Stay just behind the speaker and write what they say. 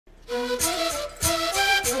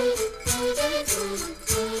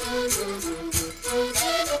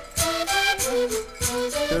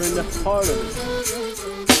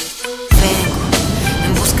Vengo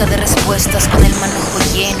en busca de respuestas con el manojo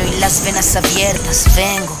lleno y las venas abiertas.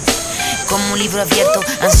 Vengo como un libro abierto,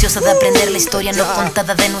 ansiosa de aprender la historia no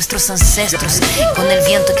contada de nuestros ancestros, con el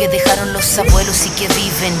viento que dejaron los abuelos y que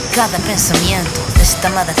vive en cada pensamiento de esta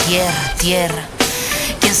amada tierra.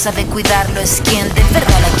 Quien sabe cuidarlo es quien de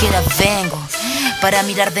verdad la quiera. Vengo para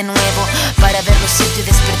mirar de nuevo, para ver lo cierto y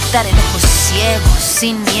despertar el ojo ciego,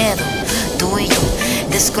 sin miedo. Tú y yo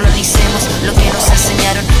descolonicemos lo que nos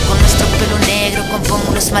enseñaron, con nuestro pelo negro, con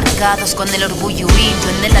pómulos marcados, con el orgullo indio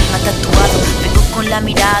en el alma tatuado. Vengo con la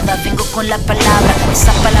mirada, vengo con la palabra,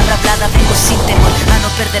 esa palabra hablada. Vengo sin temor a no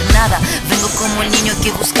perder nada. Vengo como el niño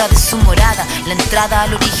que busca de su morada, la entrada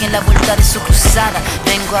al origen, la vuelta de su cruzada.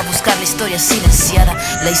 Vengo a buscar la historia silenciada,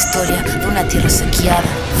 la historia de una tierra saqueada.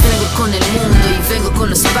 Vengo con el mundo y vengo con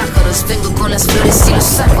los pájaros, vengo con las flores y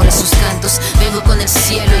los árboles, sus cantos. Vengo con el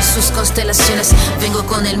cielo y sus constelaciones, vengo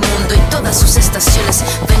con el mundo y todas sus estaciones.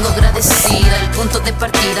 Vengo agradecida al punto de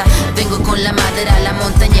partida, vengo con la madera, la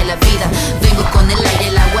montaña y la vida. Vengo con el aire,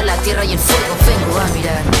 el agua, la tierra y el fuego. Vengo a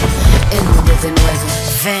mirar el mundo de nuevo.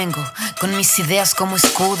 Vengo con mis ideas como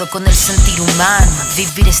escudo, con el sentir humano, a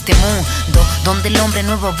vivir este mundo donde el hombre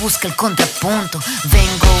nuevo busca el contrapunto.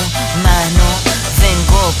 Vengo humano,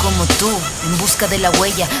 vengo como tú, en busca de la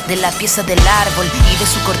huella, de la pieza del árbol y de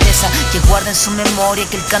su corteza, que guarda en su memoria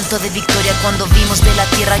que el canto de victoria cuando vimos de la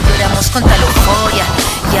tierra lloramos con tal euforia.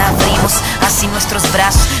 Y abrimos así nuestros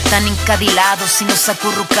brazos tan encadilados y nos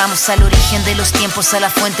acurrucamos al origen de los tiempos, a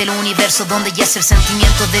la fuente del universo donde yace el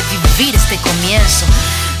sentimiento de vivir este comienzo.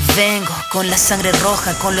 Vengo con la sangre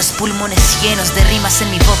roja, con los pulmones llenos de rimas en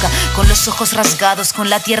mi boca, con los ojos rasgados, con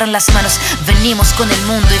la tierra en las manos. Venimos con el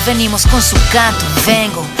mundo y venimos con su canto.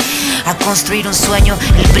 Vengo a construir un sueño,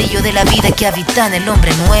 el brillo de la vida que habita en el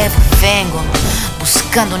hombre nuevo. Vengo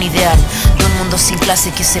buscando un ideal de un mundo sin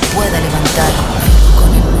clase que se pueda levantar. Vengo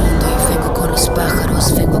con el mundo y vengo con los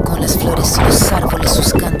pájaros, vengo con las flores y los árboles,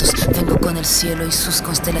 sus cantos. Vengo con el cielo y sus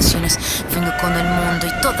constelaciones, vengo con el mundo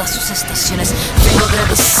y todas sus estaciones. Vengo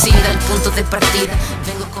agradecida al punto de partida,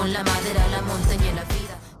 vengo con la madera, la montaña y la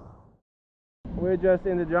vida. We're just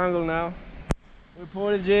in the jungle now. We're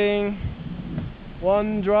portaging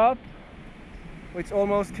one drop, which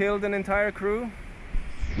almost killed an entire crew.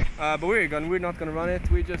 But we're not gonna run it.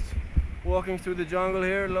 We're just walking through the jungle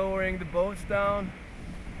here, lowering the boats down.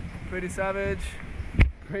 Pretty savage,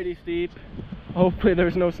 pretty steep. Hopefully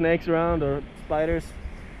there's no snakes around or spiders.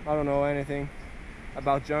 I don't know anything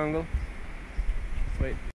about jungle.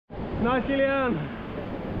 Wait. Nice, Kilian.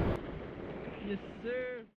 Yes,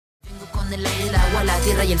 sir. Vengo con el aire, el agua, la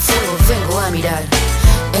tierra y el fuego. Vengo a mirar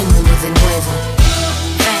el mundo de nuevo.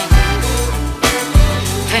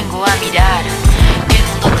 Vengo a mirar el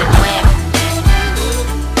mundo de nuevo.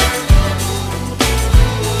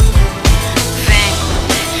 Vengo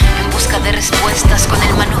en busca de respuestas con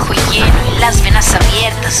el manojo lleno y las venas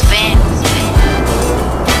abiertas. Vengo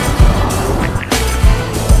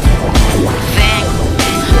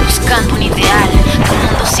buscando un ideal, un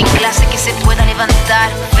mundo sin clase que se pueda levantar.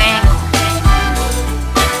 Vengo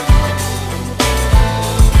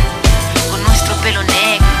con nuestro pelo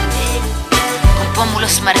negro, con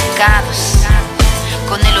pómulos marcados,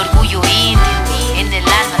 con el orgullo indio en el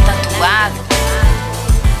alma tatuado.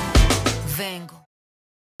 Vengo.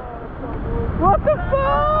 What the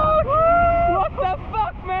fuck? What the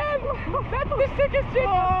fuck, man? That's the sickest shit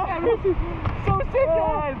I've ever seen. So sick,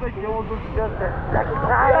 guys. Like the old just the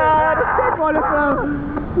sick one as well.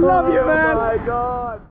 Love you, man. Oh my god.